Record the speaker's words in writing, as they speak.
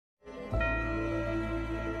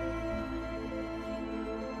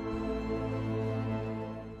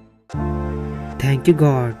Thank you,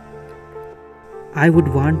 God. I would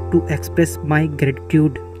want to express my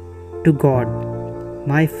gratitude to God.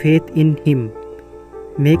 My faith in Him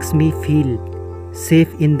makes me feel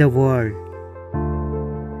safe in the world.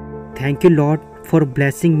 Thank you, Lord, for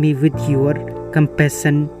blessing me with your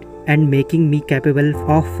compassion and making me capable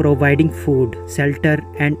of providing food, shelter,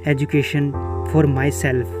 and education for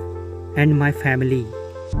myself and my family.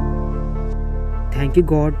 Thank you,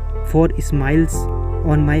 God, for smiles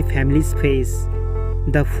on my family's face,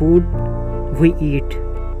 the food we eat,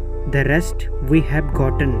 the rest we have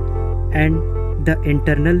gotten, and the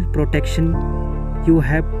internal protection you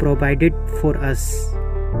have provided for us.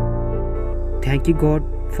 Thank you, God,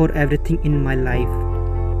 for everything in my life.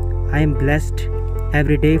 I am blessed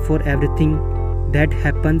every day for everything that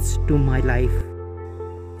happens to my life.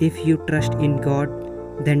 If you trust in God,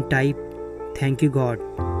 then type, "Thank you, God."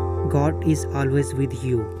 God is always with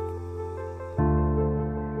you.